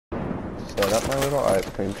set up my little ice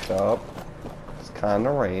cream shop. It's kind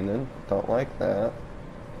of raining. Don't like that.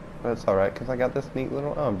 But it's alright because I got this neat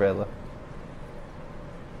little umbrella.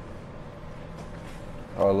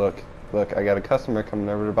 Oh, look. Look, I got a customer coming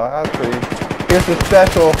over to buy ice cream. Here's the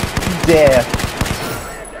special death.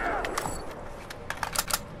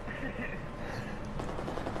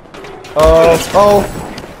 Oh,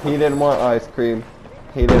 he didn't want ice cream.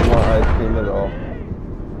 He didn't want ice cream at all.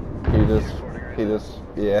 He just,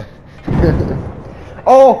 yeah.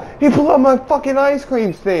 Oh, he blew up my fucking ice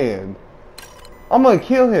cream stand. I'm gonna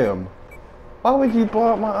kill him. Why would you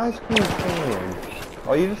blow up my ice cream stand?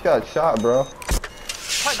 Oh, you just got shot, bro.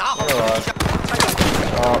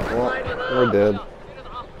 Oh, well, we're dead.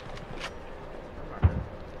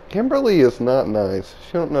 Kimberly is not nice.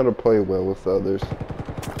 She don't know how to play well with others.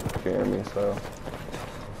 Jeremy, so.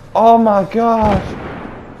 Oh my gosh!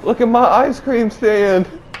 Look at my ice cream stand!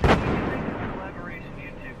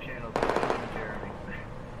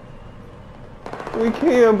 We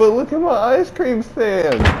can, but look at my ice cream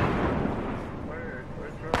stand!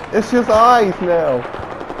 It's just ice now!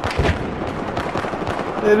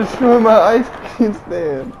 They destroyed my ice cream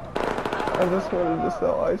stand! I just wanted to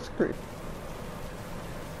sell ice cream.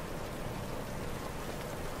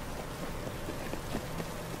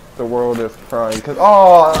 The world is crying because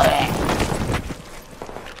oh,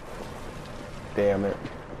 damn it!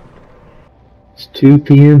 It's 2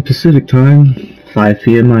 p.m. Pacific time, 5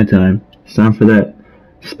 p.m. my time. It's time for that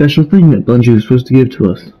special thing that Bungie was supposed to give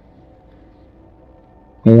to us.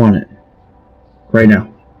 I want it right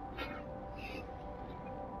now.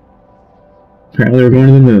 Apparently, we're going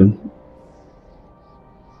to the moon.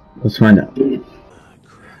 Let's find out.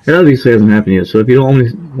 It obviously hasn't happened yet, so if you don't want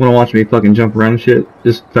to watch me fucking jump around and shit,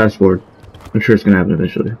 just fast forward. I'm sure it's gonna happen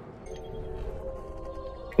eventually.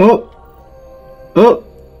 Oh! Oh!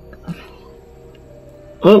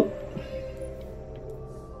 Oh!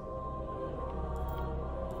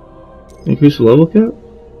 Increase the level cap?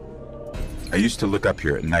 I used to look up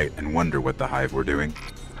here at night and wonder what the Hive were doing,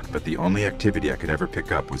 but the only activity I could ever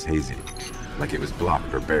pick up was hazy, like it was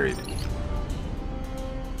blocked or buried.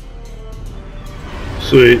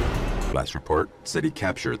 Sweet. Last report said he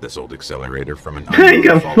captured this old accelerator from an He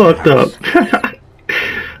got fucked up.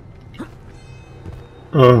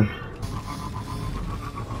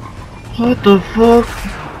 What the fuck?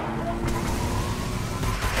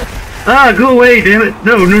 Ah, go away, damn it!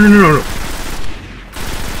 No, no, no, no, no.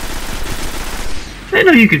 I didn't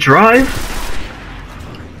know you could drive.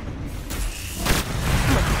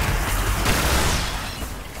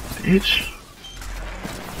 Bitch.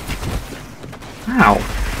 Ow.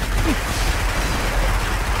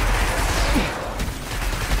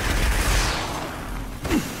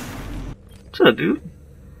 What's up, dude?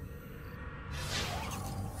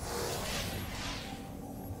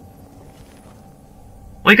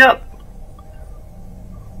 Wake up!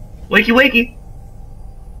 Wakey wakey!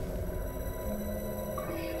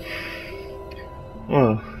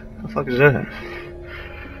 Whoa, the fuck is that?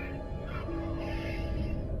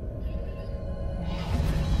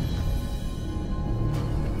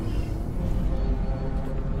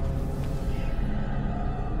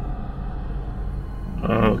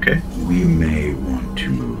 Okay. We may want to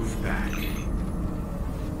move back.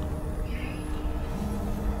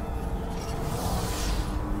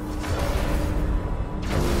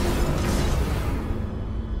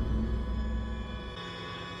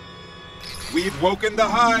 We've woken the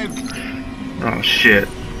Hive! Oh shit.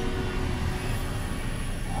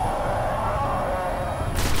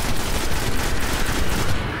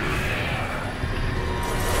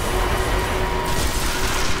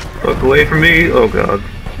 Fuck away from me, oh god.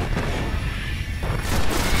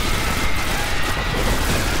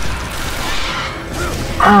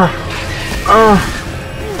 Ah,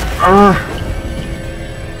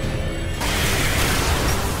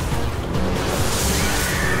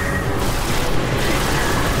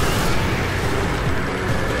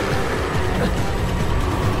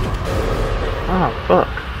 fuck.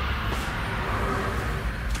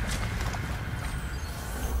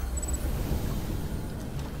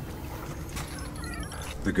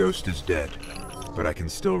 The ghost is dead, but I can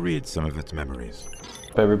still read some of its memories.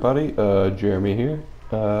 Hey everybody, Jeremy here,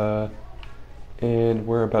 and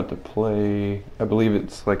we're about to play, I believe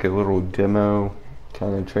it's like a little demo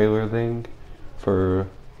kind of trailer thing for a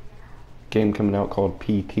game coming out called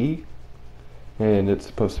PT, and it's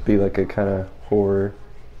supposed to be like a kind of horror,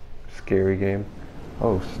 scary game.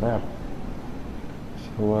 Oh snap.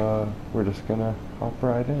 So we're just gonna hop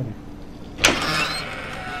right in.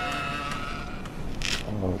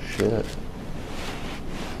 Oh shit.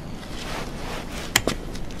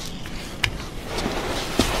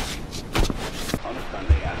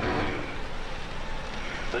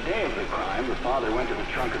 The day of the crime, the father went to the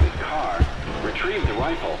trunk of his car, retrieved the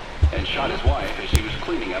rifle, and shot his wife as she was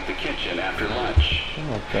cleaning up the kitchen after lunch.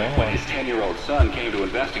 Oh, When his 10-year-old son came to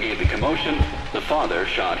investigate the commotion, the father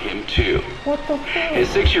shot him too. what the fuck? His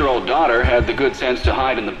 6-year-old daughter had the good sense to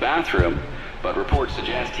hide in the bathroom, but reports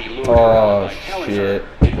suggest he lured her Oh out by telling shit!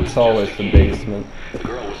 her it was It's always just a the game. basement. The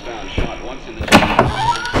girl was found shot once in the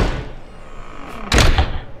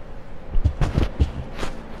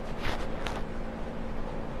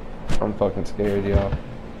I'm fucking scared, y'all.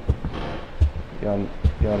 Y'all,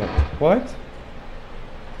 what?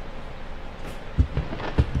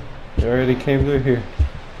 They already came through here.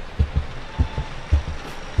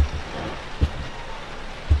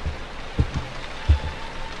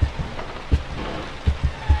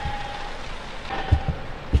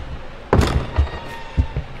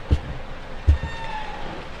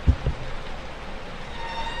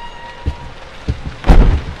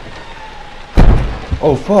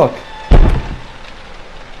 Oh fuck!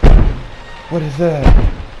 What is that?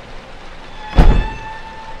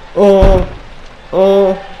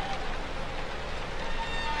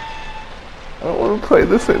 I don't want to play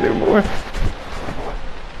this anymore.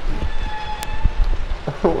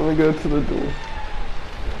 I don't want to go to the door.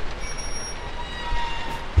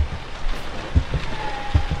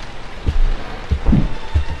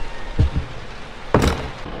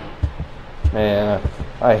 Man,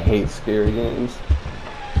 I hate scary games.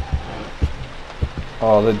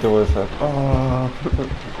 Oh, the door's up. Oh,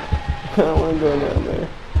 I don't want to go down there.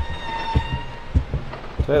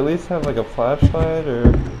 Do I at least have like a flashlight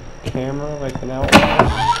or camera, like an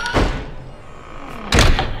outline?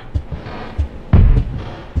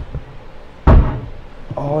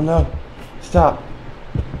 Oh no! Stop!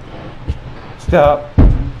 Stop!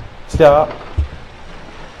 Stop!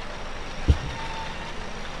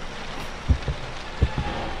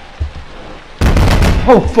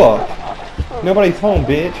 Oh fuck! Nobody's home,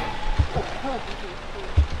 bitch.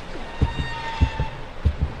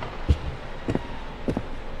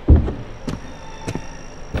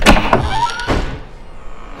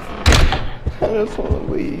 I just want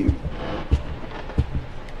to leave.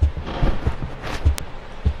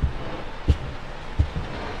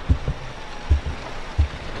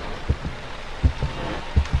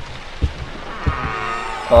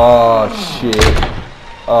 Oh shit.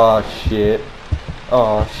 Oh shit.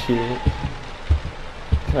 Oh shit.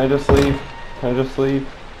 Can I just leave? Can I just leave?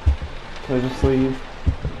 Can I just leave?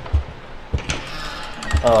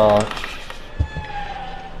 Oh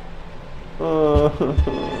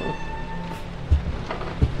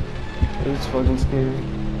it's fucking scary.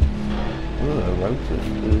 Ugh, roaches.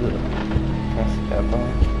 Ugh. Can I step on?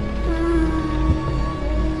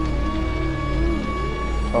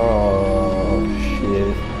 Oh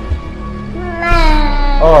shit.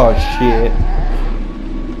 Oh shit.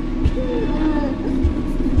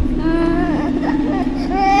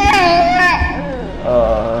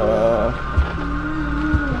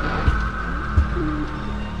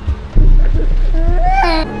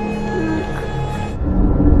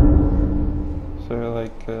 So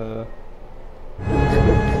like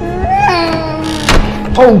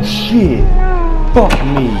oh shit! Fuck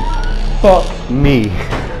me! Fuck me!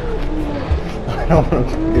 I don't want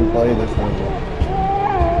to fucking play this anymore.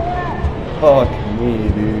 Fuck me,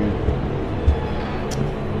 dude.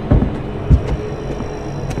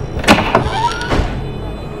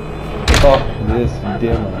 Fuck this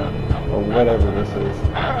demo. Or whatever this is.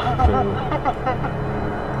 True.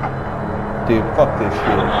 Dude, fuck this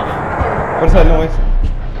shit. What's that noise?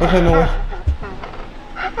 What's that noise?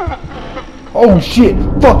 Oh shit!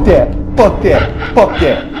 Fuck that! Fuck that! Fuck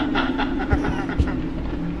that!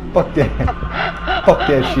 Fuck that! Fuck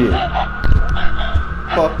that shit!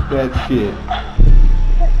 Fuck that shit!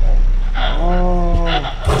 Oh!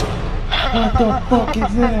 What the fuck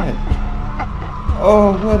is that?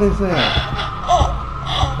 Oh, what is that?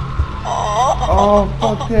 Oh,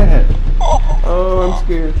 fuck that! Oh, I'm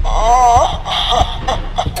scared.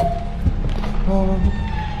 Oh,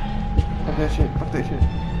 fuck that shit! Fuck that shit!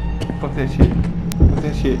 Fuck that shit! Fuck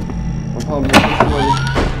that shit! I'm home this way.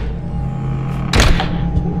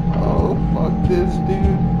 Oh, fuck this,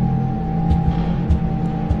 dude.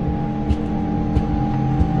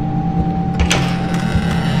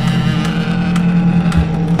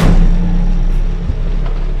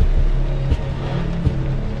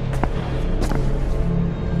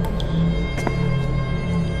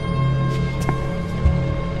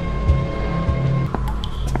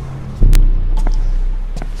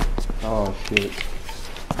 Oh shit.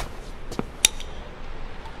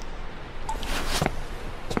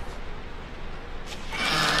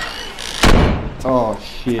 Oh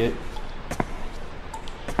shit.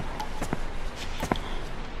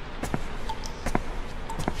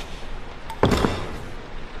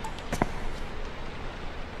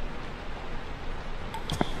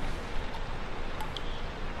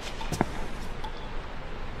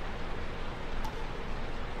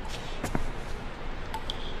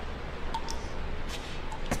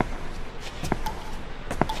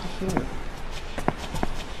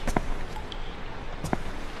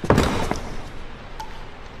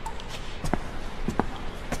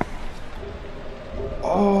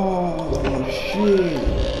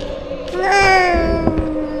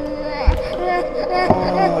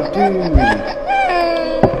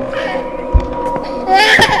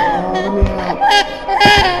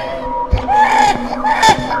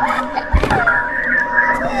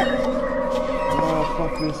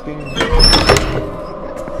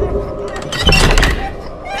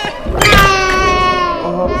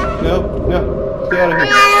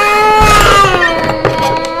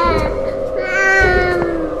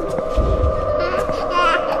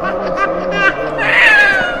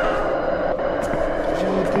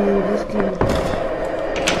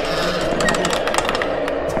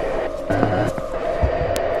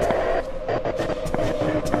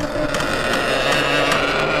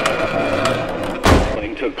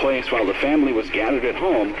 Took place while the family was gathered at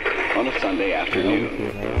home on a Sunday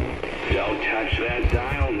afternoon. Don't touch that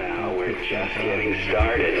dial now. We're just getting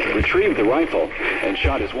started. Retrieved the rifle and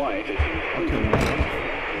shot his wife as he was cleaning. You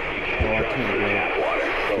can't trust the tap water.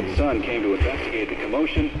 So the son came to investigate the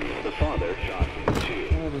commotion. The father shot him too.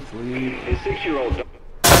 His 6-year-old daughter.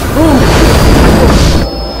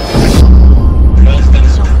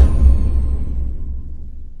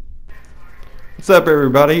 What's up,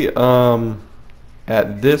 everybody?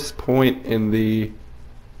 At this point in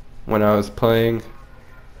when I was playing,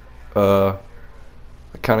 I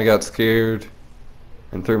kind of got scared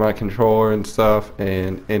and threw my controller and stuff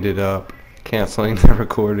and ended up canceling the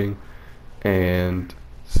recording. And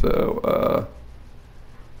so,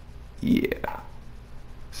 yeah.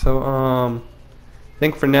 So, I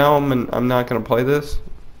think for now I'm not gonna play this.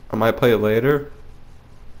 I might play it later,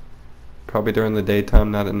 probably during the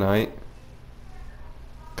daytime, not at night.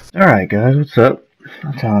 Alright guys, what's up?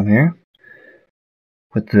 Tom here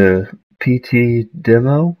with the PT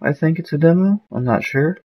demo. I think it's a demo. I'm not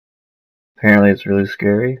sure. Apparently it's really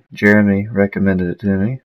scary. Jeremy recommended it to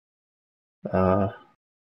me.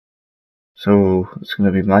 So it's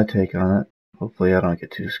going to be my take on it. Hopefully I don't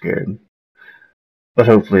get too scared. But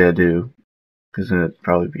hopefully I do. Because then it'd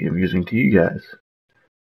probably be amusing to you guys.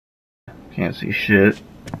 Can't see shit.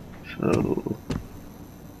 So...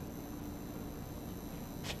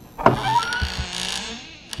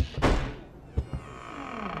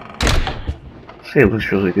 See, it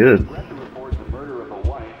looks really good. Reports the murder of a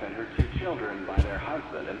wife and her 2 children by their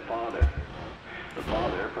husband and father. The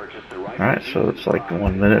father purchased the rifle. Alright, so it's like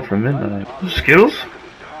 1 minute from midnight. Skittles?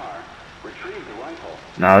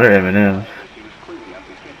 Nah, they're M&M's.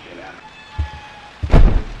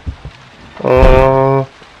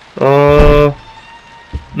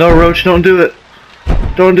 No, Roach, don't do it.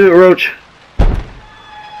 Don't do it, Roach.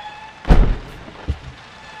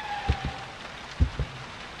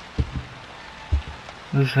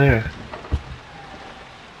 Who's there?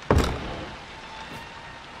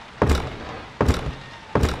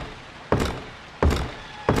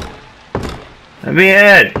 Let me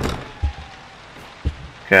in!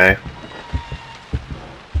 Okay.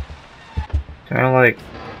 Kinda like...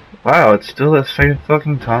 Wow, it's still the same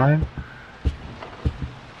fucking time?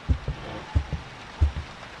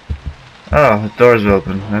 Oh, the door's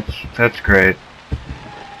open. That's great.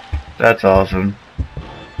 That's awesome.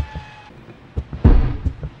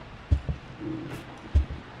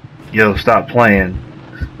 Yo, stop playing.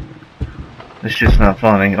 This shit's not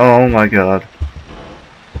funny. Oh my god.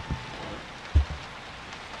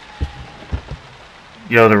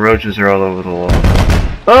 Yo, the roaches are all over the wall.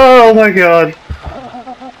 Oh my god!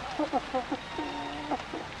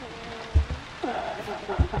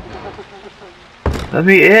 Let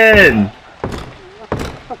me in!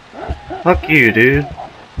 Fuck you, dude.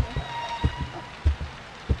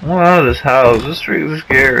 I want out of this house. This street is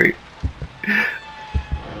scary.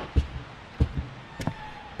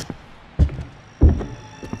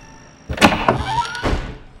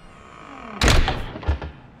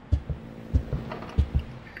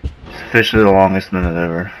 Officially the longest minute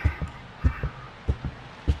ever.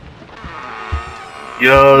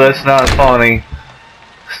 Yo, that's not funny.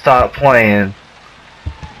 Stop playing.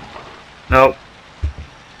 Nope.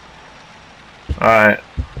 Alright.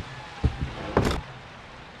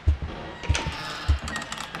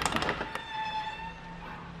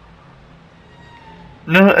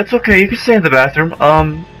 No, it's okay. You can stay in the bathroom.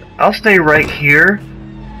 I'll stay right here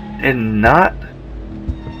and not.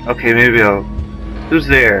 Okay, maybe I'll. Who's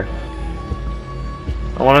there?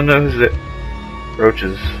 I want to know who's it.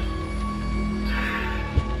 Roaches.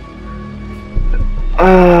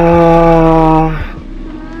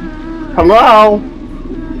 Hello?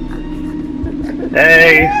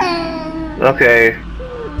 Hey. Okay.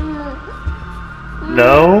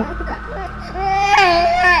 No?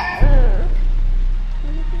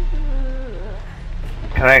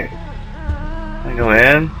 Can I go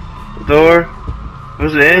in? The door?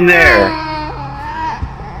 Who's in there?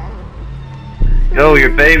 Yo, Yo,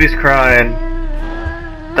 your baby's crying.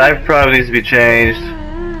 Diaper probably needs to be changed.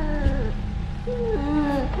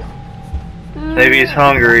 Baby's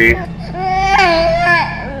hungry.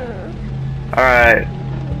 Alright.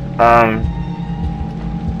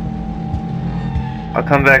 I'll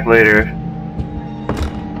come back later.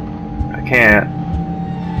 I can't.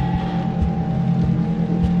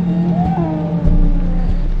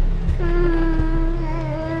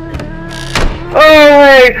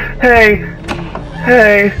 Oh, hey!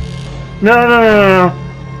 No.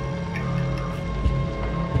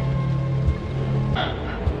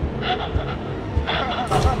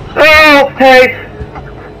 Oh, hey!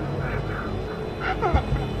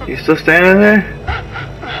 You still standing there?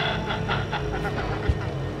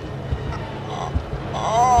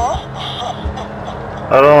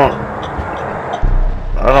 I don't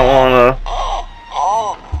wanna.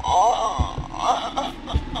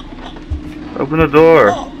 Open the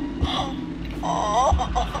door.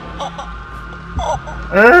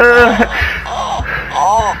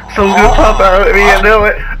 Someone's gonna pop out at me, I know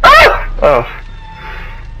it. Ah! Oh.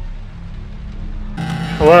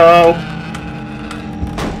 Hello?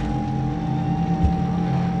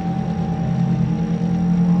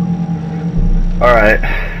 Alright.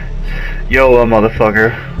 YOLO,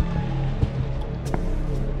 motherfucker.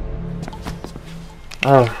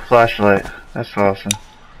 Oh, flashlight. That's awesome.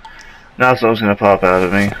 Now someone's gonna pop out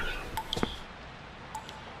at me.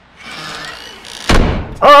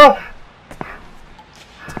 Oh!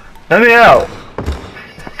 Let me out!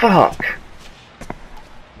 Fuck.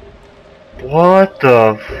 What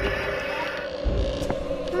the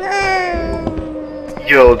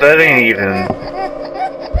Yo, that ain't even.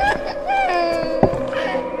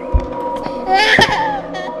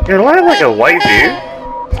 Yo, do I have like a white beard?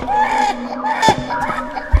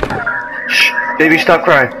 Shh, baby, stop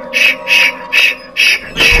crying. Shh.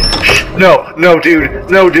 No,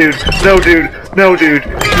 dude. No, dude. No, dude.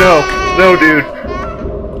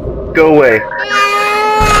 Go away.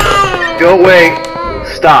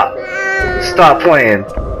 Stop playing.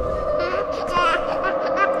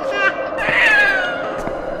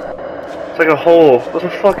 It's like a hole. What the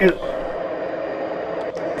fuck is...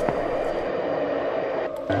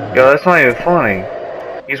 Yo, that's not even funny.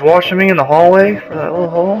 He's watching me in the hallway for that little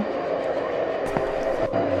hole?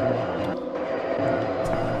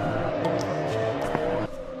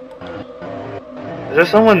 Is there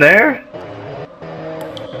someone there?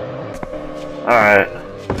 Alright.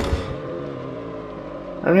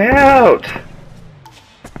 Let me out!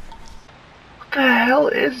 What the hell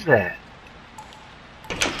is that?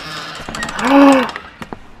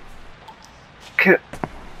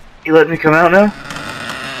 You letting me come out now?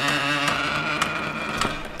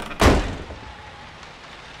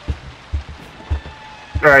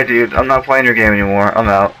 Alright, dude, I'm not playing your game anymore. I'm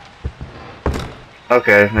out.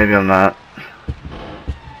 Okay, maybe I'm not.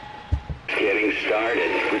 Getting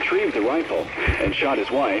started. Retrieved the rifle and shot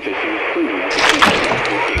his wife as she was cleaning up the kitchen.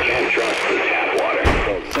 You can't trust the tap water.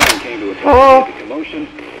 So someone came to investigate the commotion.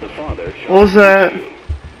 The father shot. What was that?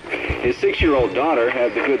 His 6-year-old daughter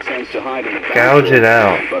had the good sense to hide in the bathroom. Gouge it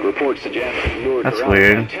out. But reports suggest he lured That's her out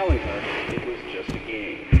weird. by telling her it was just a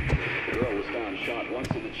game. The girl was found shot once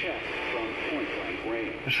in the chest from point-blank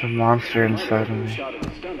range. There's a monster inside of me.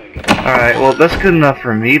 Alright, well that's good enough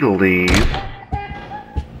for me to leave.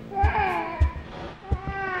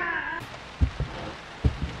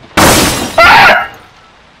 Ah!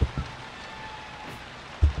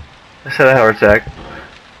 I said a heart attack.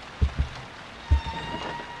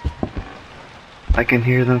 I can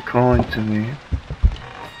hear them calling to me.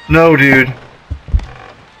 No, dude.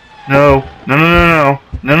 No. No.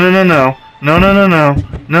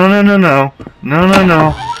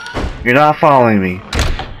 You're not following me.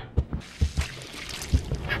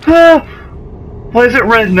 Ah! Why is it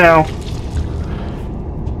red now?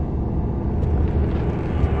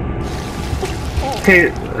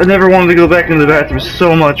 Okay, I never wanted to go back into the bathroom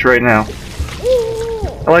so much right now.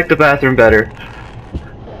 I like the bathroom better.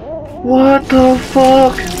 What the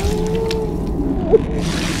fuck?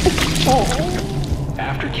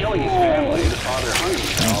 After killing his family, the father hung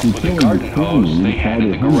himself with a garden hose they had in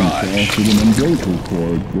the garage.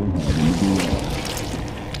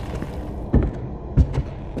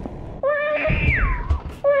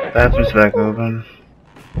 Bathroom's back open.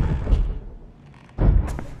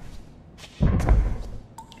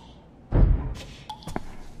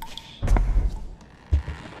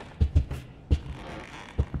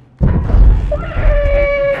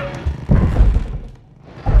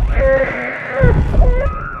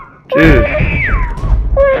 Dude.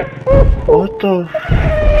 What the...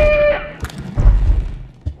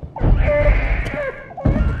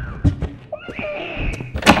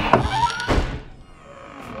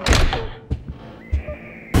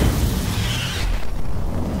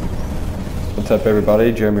 What's up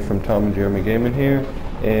everybody, Jeremy from Tom and Jeremy Gaming here,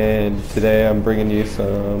 and today I'm bringing you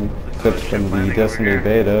some clips from the Destiny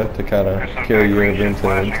beta to kind of carry you over into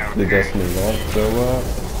the Destiny launch. So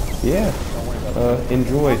yeah,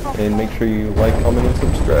 enjoy, and make sure you like, comment, and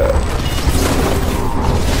subscribe.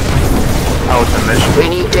 We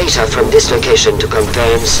need data from this location to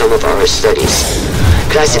confirm some of our studies.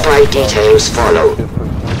 Classified details follow.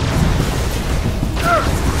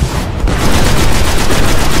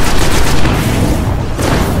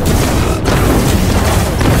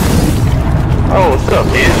 Oh, what's up,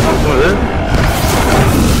 dude? What's with it?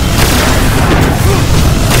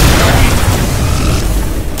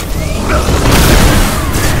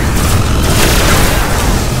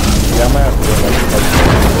 Yeah, I'm out.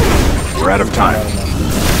 We're out of time.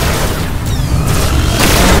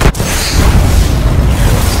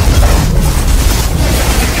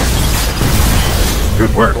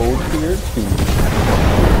 Good work.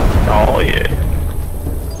 Oh, yeah.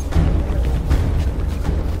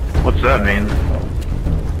 What's that mean?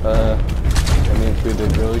 That means we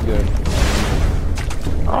did really good.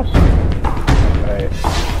 Awesome. Right.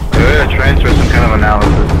 We gotta transfer some kind of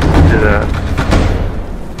analysis to that.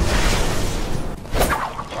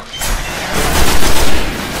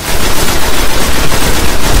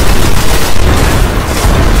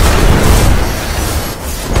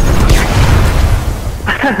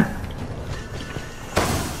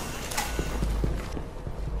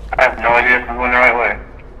 I have no idea if I'm going the right way.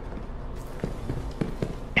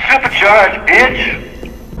 Supercharge, bitch!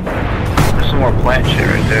 There's some more plant shit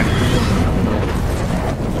right there.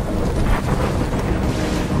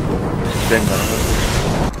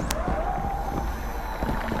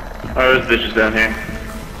 Oh, there's bitches down here.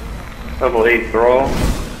 Level 8 Thrall.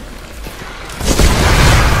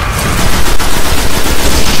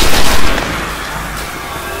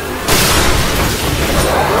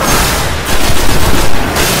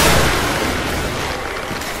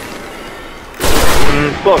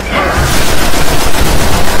 Fuck.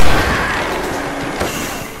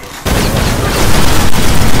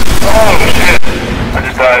 Oh shit! I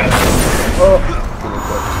just died. Oh.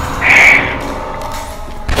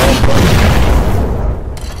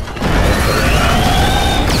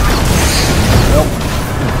 Nope.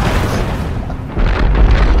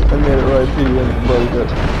 I made it right to you and broke it.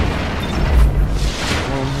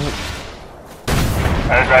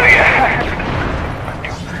 I just tried again.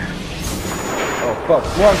 Oh fuck,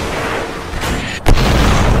 one!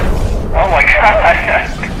 Oh my god!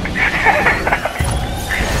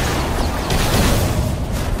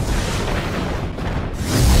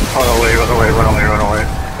 Run away, run away, run away, run away.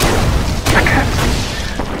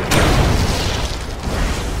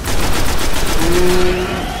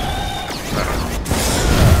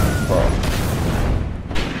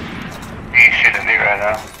 He's shooting me right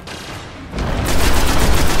now.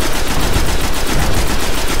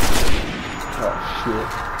 Oh shit.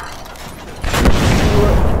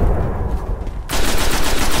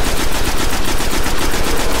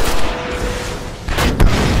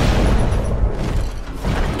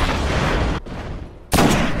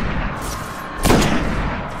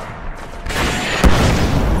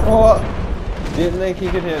 Oh, didn't think he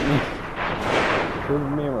could hit me.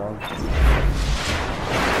 Proved me wrong.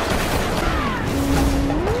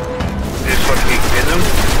 Just fucking hit him?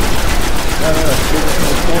 No, shoot him in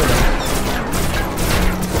the corner.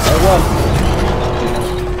 I won.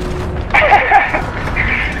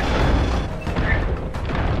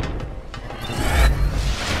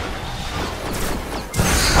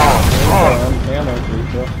 Ammo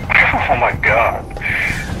refill. Oh my god.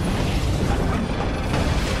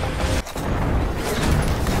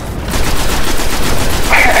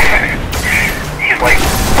 He's like,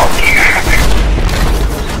 fuck you.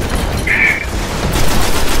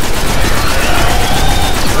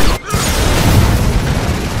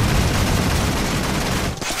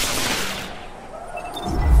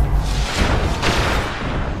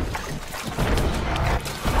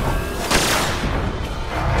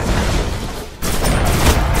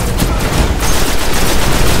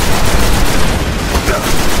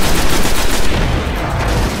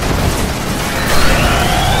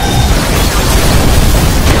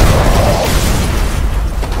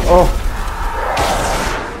 Oh.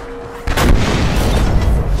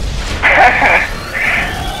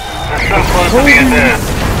 That's so close to being dead.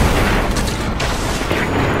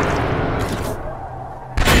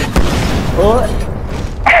 What?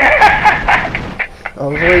 I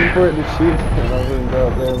was waiting for it to shoot, and I was going to go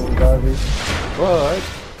out there and dive me. What?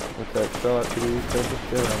 What's that shot to be surface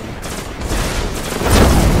down?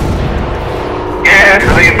 Yes, I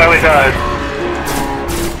think it finally died.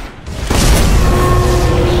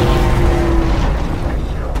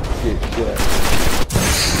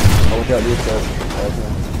 got these guys.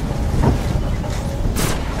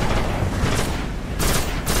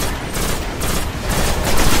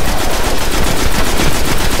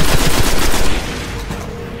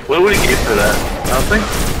 What do we get for that? Nothing?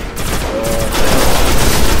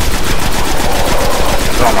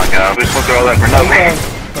 Oh my god, we supposed to do all that for nothing.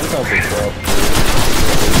 Sometimes it's up.